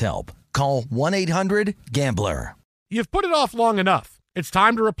wants help, call 1-800-GAMBLER. You've put it off long enough. It's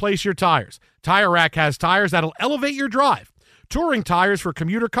time to replace your tires. Tire Rack has tires that'll elevate your drive. Touring tires for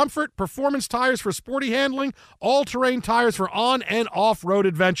commuter comfort, performance tires for sporty handling, all-terrain tires for on- and off-road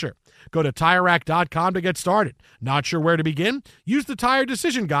adventure. Go to TireRack.com to get started. Not sure where to begin? Use the Tire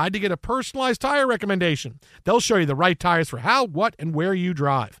Decision Guide to get a personalized tire recommendation. They'll show you the right tires for how, what, and where you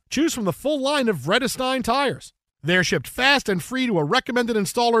drive. Choose from the full line of Vredestein tires. They're shipped fast and free to a recommended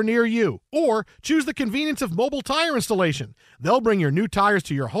installer near you. Or choose the convenience of mobile tire installation. They'll bring your new tires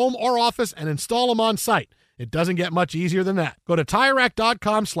to your home or office and install them on site. It doesn't get much easier than that. Go to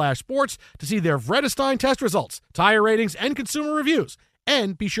TireRack.com/sports to see their Vredestein test results, tire ratings, and consumer reviews.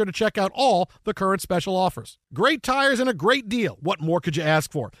 And be sure to check out all the current special offers. Great tires and a great deal. What more could you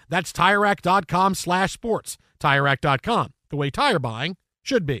ask for? That's TireRack.com/sports. TireRack.com, the way tire buying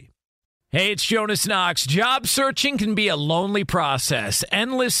should be. Hey, it's Jonas Knox. Job searching can be a lonely process.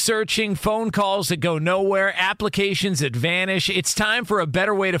 Endless searching, phone calls that go nowhere, applications that vanish. It's time for a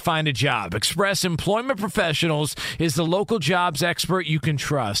better way to find a job. Express Employment Professionals is the local jobs expert you can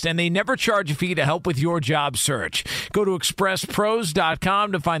trust, and they never charge a fee to help with your job search. Go to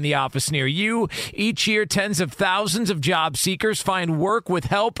expresspros.com to find the office near you. Each year, tens of thousands of job seekers find work with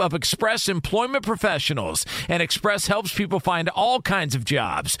help of Express Employment Professionals, and Express helps people find all kinds of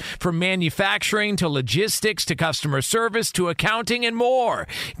jobs, from manufacturing to logistics to customer service to accounting and more.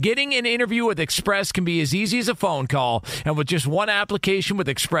 Getting an interview with Express can be as easy as a phone call, and with just one application with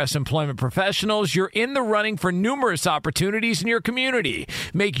Express Employment Professionals, you're in the running for numerous opportunities in your community.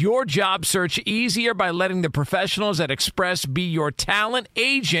 Make your job search easier by letting the professionals at Express be your talent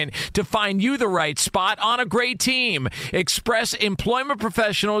agent to find you the right spot on a great team. Express Employment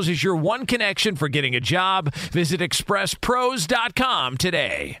Professionals is your one connection for getting a job. Visit expresspros.com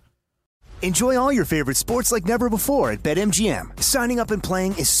today. Enjoy all your favorite sports like never before at BetMGM. Signing up and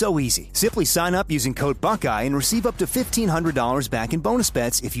playing is so easy. Simply sign up using code Buckeye and receive up to $1,500 back in bonus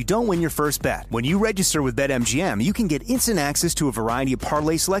bets if you don't win your first bet. When you register with BetMGM, you can get instant access to a variety of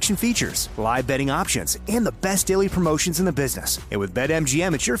parlay selection features, live betting options, and the best daily promotions in the business. And with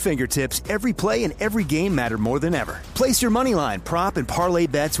BetMGM at your fingertips, every play and every game matter more than ever. Place your moneyline, prop, and parlay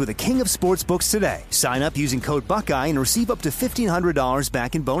bets with the king of sportsbooks today. Sign up using code Buckeye and receive up to $1,500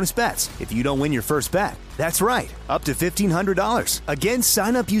 back in bonus bets if you don't win your first bet. That's right, up to $1,500. Again,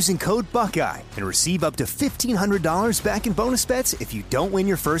 sign up using code Buckeye and receive up to $1,500 back in bonus bets if you don't win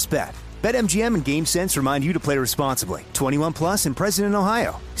your first bet. BetMGM and GameSense remind you to play responsibly. 21 plus and present in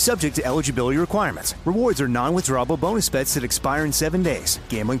Ohio. Subject to eligibility requirements. Rewards are non-withdrawable bonus bets that expire in 7 days.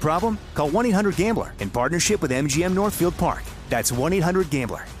 Gambling problem? Call 1-800-GAMBLER in partnership with MGM Northfield Park. That's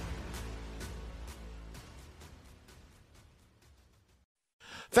 1-800-GAMBLER.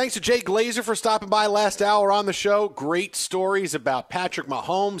 Thanks to Jay Glazer for stopping by last hour on the show. Great stories about Patrick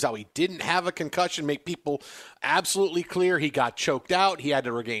Mahomes, how he didn't have a concussion, make people absolutely clear he got choked out. He had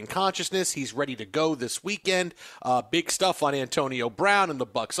to regain consciousness. He's ready to go this weekend. Big stuff on Antonio Brown and the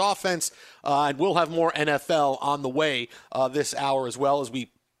Bucs offense. And we'll have more NFL on the way this hour as well as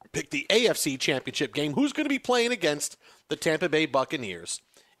we pick the AFC Championship game. Who's going to be playing against the Tampa Bay Buccaneers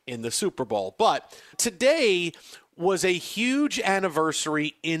in the Super Bowl? But today was a huge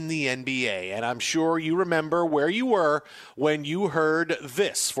anniversary in the NBA, and I'm sure you remember where you were when you heard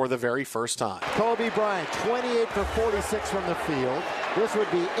this for the very first time. Kobe Bryant, 28 for 46 from the field. This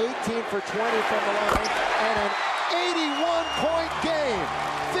would be 18 for 20 from the line, and an 81-point game.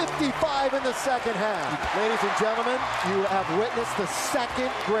 55 in the second half. Ladies and gentlemen, you have witnessed the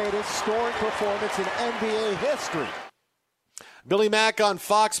second greatest scoring performance in NBA history. Billy Mack on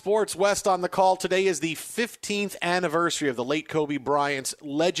Fox Sports West on the call. Today is the 15th anniversary of the late Kobe Bryant's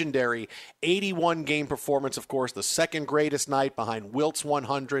legendary 81-game performance. Of course, the second greatest night behind Wilt's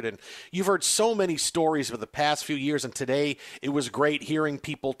 100. And you've heard so many stories over the past few years, and today it was great hearing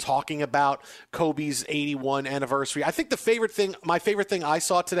people talking about Kobe's 81 anniversary. I think my favorite thing I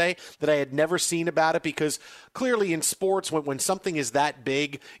saw today that I had never seen about it, because clearly in sports, when something is that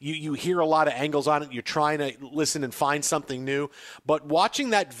big, you hear a lot of angles on it. You're trying to listen and find something new. But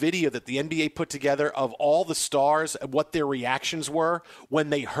watching that video that the NBA put together of all the stars and what their reactions were when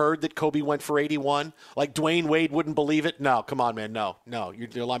they heard that Kobe went for 81, like Dwayne Wade wouldn't believe it. No, come on, man. No, you're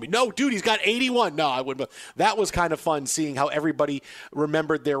lying to me. No, dude, he's got 81. No, I wouldn't. That was kind of fun seeing how everybody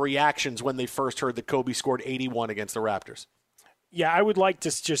remembered their reactions when they first heard that Kobe scored 81 against the Raptors. Yeah, I would like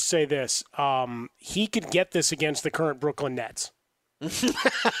to just say this. He could get this against the current Brooklyn Nets.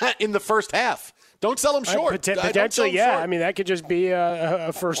 In the first half. Don't sell him short. Potentially, yeah. Short. I mean, that could just be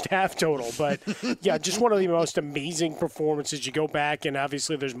a first half total. But, yeah, just one of the most amazing performances. You go back, and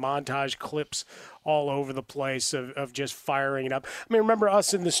obviously there's montage clips all over the place of just firing it up. I mean, remember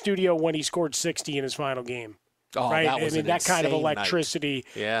us in the studio when he scored 60 in his final game? Oh, right? That was that kind of electricity.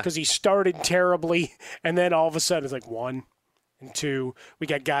 Night. Yeah. Because he started terribly, and then all of a sudden it's like 1 and 2. We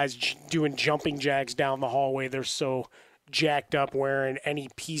got guys doing jumping jacks down the hallway. They're so jacked up, wearing any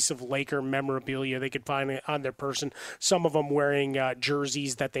piece of Laker memorabilia they could find on their person. Some of them wearing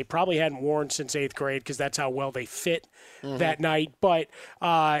jerseys that they probably hadn't worn since 8th grade because that's how well they fit that night. But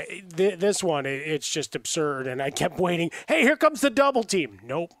this one, it's just absurd. And I kept waiting. Hey, here comes the double team.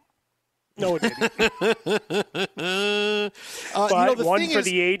 Nope. No, it didn't. But one for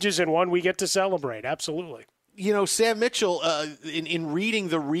the ages and one we get to celebrate. Absolutely. You know, Sam Mitchell, in reading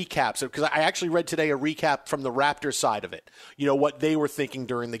the recaps, because I actually read today a recap from the Raptors side of it, you know, what they were thinking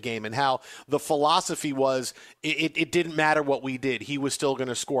during the game and how the philosophy was it didn't matter what we did. He was still going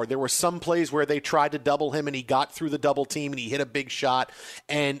to score. There were some plays where they tried to double him and he got through the double team and he hit a big shot.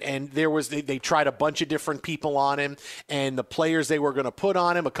 And they tried a bunch of different people on him, and the players they were going to put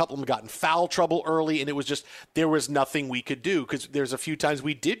on him, a couple of them got in foul trouble early, and it was just there was nothing we could do because there's a few times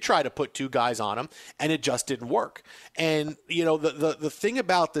we did try to put 2 guys on him and it just didn't work. And, you know, the thing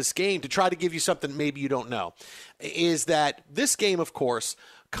about this game, to try to give you something maybe you don't know, is that this game, of course,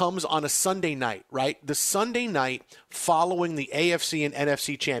 comes on a Sunday night, right? The Sunday night following the AFC and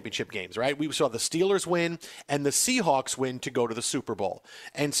NFC championship games, right? We saw the Steelers win and the Seahawks win to go to the Super Bowl.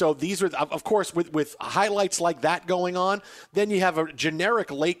 And so these are, of course, with highlights like that going on, then you have a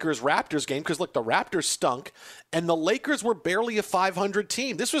generic Lakers-Raptors game because, look, the Raptors stunk and the Lakers were barely a 500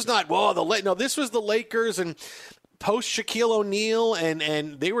 team. This was not, this was the Lakers and post Shaquille O'Neal,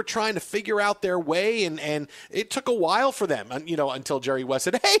 and they were trying to figure out their way, and it took a while for them, you know, until Jerry West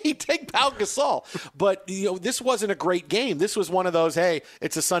said, hey, take Pau Gasol. But, you know, this wasn't a great game. This was one of those, hey,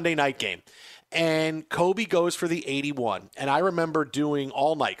 it's a Sunday night game. and Kobe goes for the 81. And I remember doing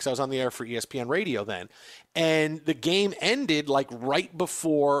all night because I was on the air for ESPN Radio then. And the game ended like right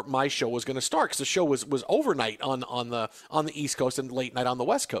before my show was going to start because the show was overnight on the East Coast and late night on the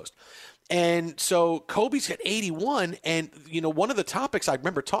West Coast. And so Kobe's hit 81. And, one of the topics I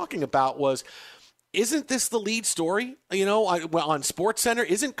remember talking about was, isn't this the lead story? On SportsCenter,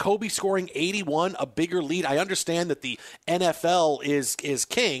 isn't Kobe scoring 81 a bigger lead? I understand that the NFL is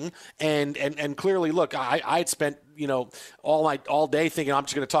king, and clearly, look, I had spent all day thinking I'm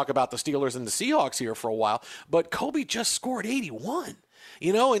just going to talk about the Steelers and the Seahawks here for a while, but Kobe just scored 81.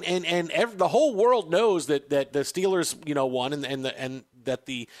 The whole world knows that the Steelers, won, and that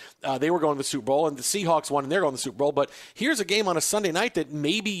they were going to the Super Bowl, and the Seahawks won, and they're going to the Super Bowl. But here's a game on a Sunday night that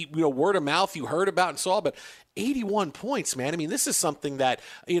maybe word of mouth you heard about and saw, but 81 points, man. I mean, this is something that,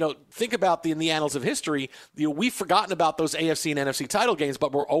 think about in the annals of history, we've forgotten about those AFC and NFC title games,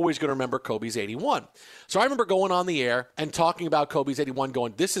 but we're always going to remember Kobe's 81. So I remember going on the air and talking about Kobe's 81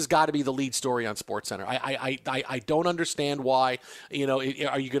 going, this has got to be the lead story on SportsCenter. I don't understand why,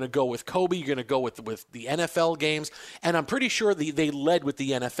 are you going to go with Kobe? You're going to go with the NFL games? And I'm pretty sure they led with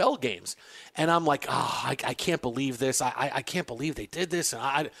the NFL games. And I'm like, I can't believe this. I can't believe they did this.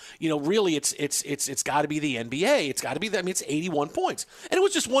 And really it's got to be the NBA. It's got to be that. I mean, it's 81 points. And it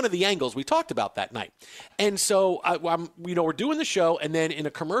was just one of the angles we talked about that night. And so we're doing the show, and then in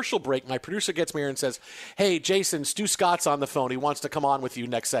a commercial break, my producer gets me here and says, hey, Jason, Stu Scott's on the phone. He wants to come on with you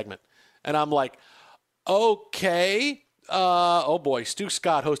next segment. And I'm like, okay. Oh boy, Stu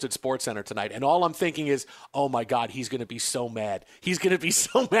Scott hosted SportsCenter tonight, and all I'm thinking is, oh my God, he's going to be so mad. He's going to be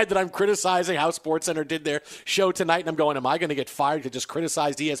so mad that I'm criticizing how SportsCenter did their show tonight, and I'm going, am I going to get fired to just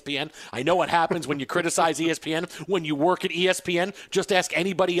criticize ESPN? I know what happens when you criticize ESPN. When you work at ESPN, just ask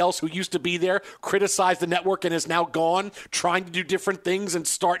anybody else who used to be there, criticize the network and is now gone, trying to do different things and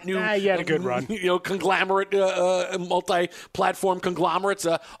start new, you had a good run. Conglomerate, multi-platform conglomerates,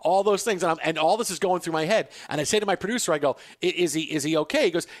 all those things, and all this is going through my head. And I say to my producer, I go, is he okay?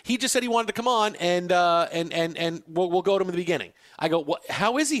 He goes, he just said he wanted to come on, and we'll go to him in the beginning. I go, what,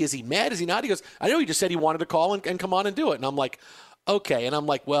 how is he? Is he mad? Is he not? He goes, I know he just said he wanted to call and come on and do it. And I'm like, okay. And I'm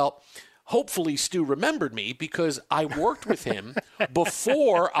like, well, hopefully Stu remembered me because I worked with him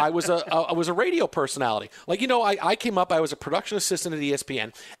before I was a radio personality. Like, I came up, I was a production assistant at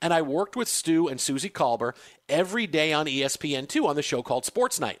ESPN, and I worked with Stu and Susie Kalber every day on ESPN2 on the show called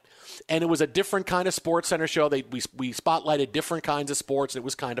Sports Night. And it was a different kind of SportsCenter show. We spotlighted different kinds of sports. And it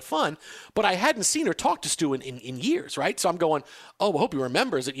was kind of fun. But I hadn't seen her talk to Stu in years, right? So I'm going, I hope he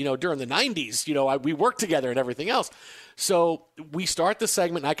remembers that, during the 90s, we worked together and everything else. So we start the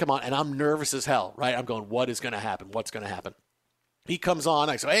segment, and I come on, and I'm nervous as hell, right? I'm going, what is going to happen? What's going to happen? He comes on.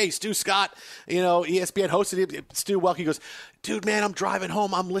 I say, hey, Stu Scott, ESPN hosted it. Stu Welke, he goes, dude, man, I'm driving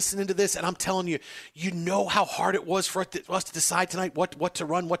home. I'm listening to this, and I'm telling you, how hard it was for us to decide tonight what to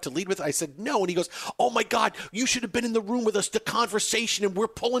run, what to lead with. I said, no. And he goes, oh, my God, you should have been in the room with us, the conversation, and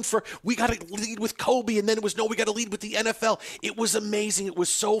we got to lead with Kobe, and then it was, no, we got to lead with the NFL. It was amazing. It was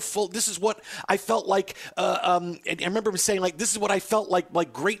so full. This is what I felt like, and I remember him saying, like, this is what I felt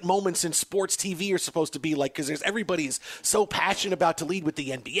like great moments in sports TV are supposed to be like, because everybody is so passionate about to lead with the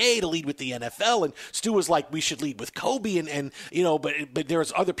NBA, to lead with the NFL, and Stu was like, we should lead with Kobe, and but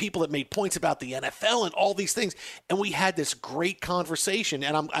there's other people that made points about the NFL and all these things, and we had this great conversation,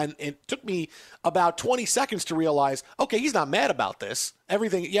 and it took me about 20 seconds to realize, okay, he's not mad about this.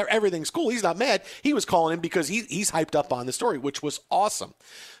 Everything's cool. He's not mad. He was calling in because he's hyped up on the story, which was awesome.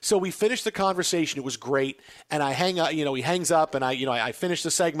 So we finished the conversation. It was great. And I hang up, he hangs up, and I finish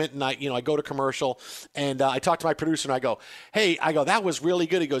the segment, and I go to commercial, and I talk to my producer, and I go, hey, that was really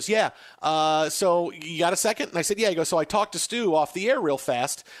good. He goes, yeah. So you got a second? And I said, yeah. He goes, so I talked to Stu off the air real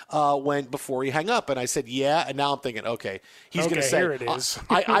fast before he hung up, and I said, yeah. And now I'm thinking, okay, he's going to say, here it is.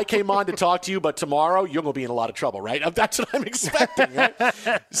 I came on to talk to you, but tomorrow you're going to be in a lot of trouble, right? That's what I'm expecting, right?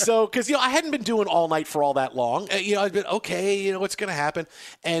 So, because, I hadn't been doing all night for all that long. I'd been, okay, what's going to happen?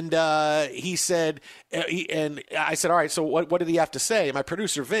 And he said, and I said, all right, so what did he have to say? And my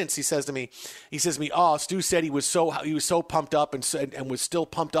producer, Vince, he says to me, oh, Stu said he was so pumped up and was still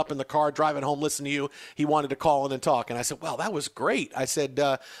pumped up in the car driving home listening to you. He wanted to call in and talk. And I said, well, that was great. I said,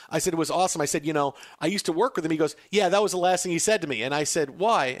 it was awesome. I said, I used to work with him. He goes, yeah, that was the last thing he said to me. And I said,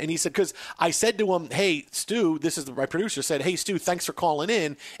 why? And he said, because I said to him, hey, Stu, my producer said, hey, Stu, thanks for calling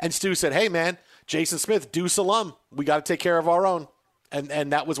in. And Stu said, hey, man, Jason Smith, deuce alum. We got to take care of our own.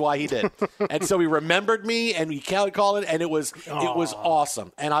 And that was why he did. And so he remembered me, and he called it, and it was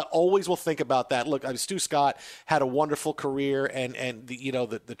awesome. And I always will think about that. Look, Stu Scott had a wonderful career, and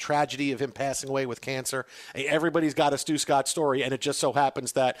the tragedy of him passing away with cancer. Everybody's got a Stu Scott story, and it just so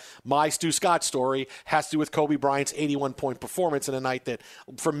happens that my Stu Scott story has to do with Kobe Bryant's 81-point performance in a night that,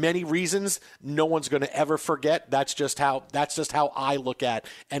 for many reasons, no one's going to ever forget. That's just how I look at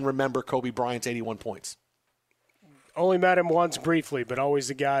and remember Kobe Bryant's 81 points. Only met him once briefly, but always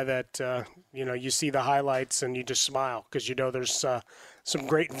a guy that, you see the highlights and you just smile because you know there's some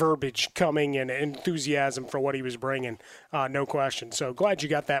great verbiage coming and enthusiasm for what he was bringing, no question. So glad you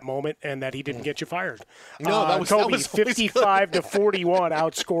got that moment and that he didn't get you fired. No, that was Kobe, that was 55 to 41,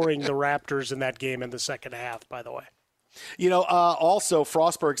 outscoring the Raptors in that game in the second half, by the way. Also,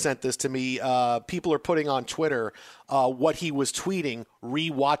 Frostberg sent this to me. People are putting on Twitter what he was tweeting,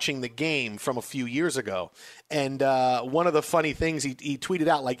 rewatching the game from a few years ago. And one of the funny things he tweeted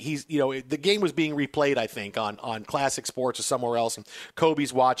out, like the game was being replayed, I think, on Classic Sports or somewhere else. And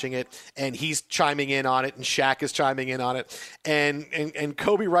Kobe's watching it, and he's chiming in on it, and Shaq is chiming in on it. And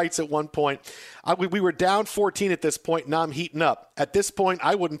Kobe writes at one point, we were down 14 at this point, now I'm heating up. At this point,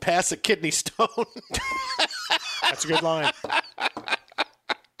 I wouldn't pass a kidney stone. That's a good line.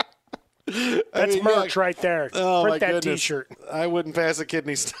 That's merch right there. Oh, Print that goodness. T-shirt. I wouldn't pass a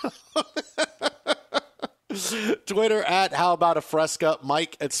kidney stone. Twitter at How About a Fresca,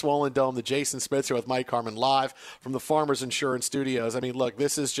 Mike at Swollen Dome, the Jason Smith Show with Mike Harmon live from the Farmers Insurance Studios. I mean, look,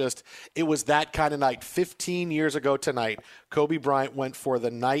 this is it was that kind of night. 15 years ago tonight, Kobe Bryant went for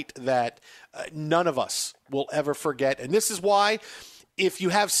the night that none of us will ever forget. And this is why, if you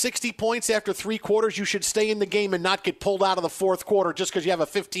have 60 points after 3 quarters, you should stay in the game and not get pulled out of the fourth quarter just because you have a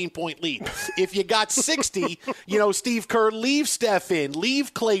 15-point lead. If you got 60, Steve Kerr, leave Steph in,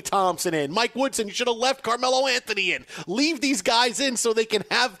 leave Klay Thompson in, Mike Woodson, you should have left Carmelo Anthony in. Leave these guys in so they can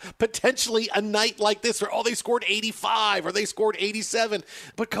have potentially a night like this where, they scored 85 or they scored 87.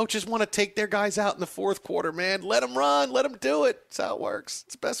 But coaches want to take their guys out in the fourth quarter, man. Let them run. Let them do it. That's how it works.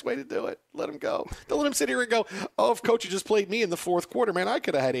 It's the best way to do it. Let them go. Don't let them sit here and go, if coach had just played me in the fourth quarter, man, I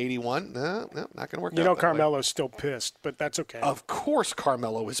could have had 81. No, not going to work out. Carmelo's still pissed, but that's okay. Of course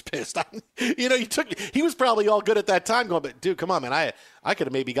Carmelo was pissed. He was probably all good at that time going, but dude, come on, man, I could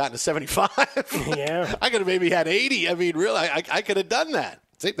have maybe gotten to 75. Yeah. I could have maybe had 80. I mean, really, I could have done that.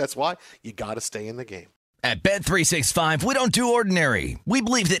 See, that's why you got to stay in the game. At Bet365, we don't do ordinary. We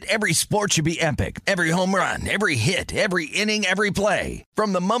believe that every sport should be epic. Every home run, every hit, every inning, every play.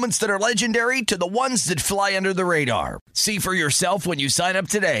 From the moments that are legendary to the ones that fly under the radar. See for yourself when you sign up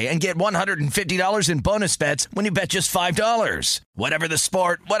today and get $150 in bonus bets when you bet just $5. Whatever the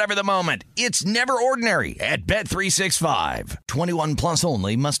sport, whatever the moment, it's never ordinary at Bet365. 21 plus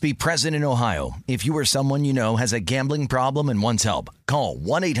only. Must be present in Ohio. If you or someone you know has a gambling problem and wants help, call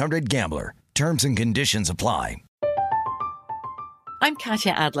 1-800-GAMBLER. Terms and conditions apply. I'm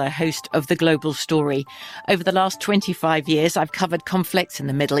Katya Adler, host of The Global Story. Over the last 25 years, I've covered conflicts in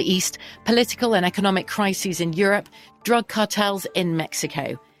the Middle East, political and economic crises in Europe, drug cartels in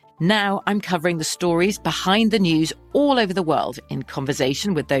Mexico. Now I'm covering the stories behind the news all over the world in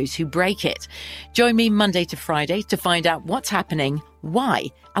conversation with those who break it. Join me Monday to Friday to find out what's happening, why,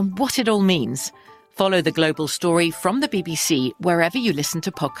 and what it all means. Follow The Global Story from the BBC wherever you listen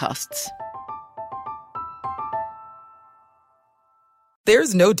to podcasts.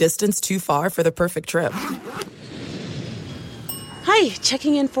 There's no distance too far for the perfect trip. Hi,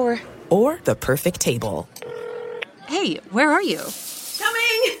 checking in for... Or the perfect table. Hey, where are you?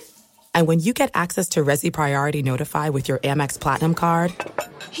 Coming! And when you get access to Resi Priority Notify with your Amex Platinum card...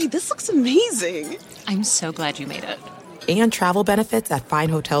 Hey, this looks amazing! I'm so glad you made it. And travel benefits at fine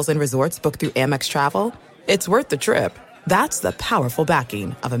hotels and resorts booked through Amex Travel, it's worth the trip. That's the powerful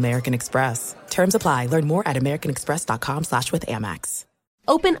backing of American Express. Terms apply. Learn more at americanexpress.com/withAmex.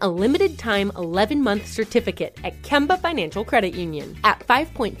 Open a limited-time 11-month certificate at Kemba Financial Credit Union. At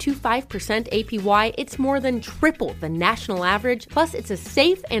 5.25% APY, it's more than triple the national average, plus it's a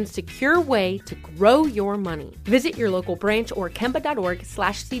safe and secure way to grow your money. Visit your local branch or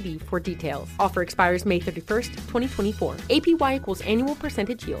kemba.org/cb for details. Offer expires May 31st, 2024. APY equals annual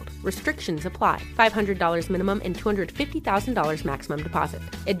percentage yield. Restrictions apply. $500 minimum and $250,000 maximum deposit.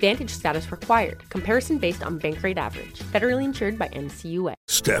 Advantage status required. Comparison based on bank rate average. Federally insured by NCUA.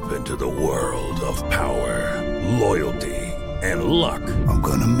 Step into the world of power, loyalty, and luck. I'm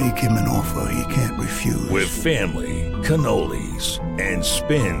gonna make him an offer he can't refuse. With family, cannolis, and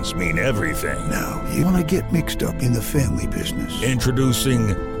spins mean everything. Now, you wanna get mixed up in the family business. Introducing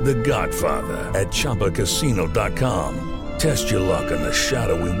The Godfather at ChumbaCasino.com. Test your luck in the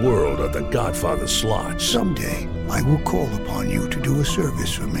shadowy world of The Godfather slot. Someday, I will call upon you to do a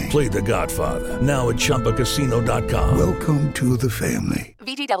service for me. Play The Godfather, now at ChumbaCasino.com. Welcome to the family.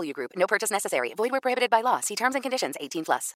 VGW Group. No purchase necessary. Void where prohibited by law. See terms and conditions. 18+.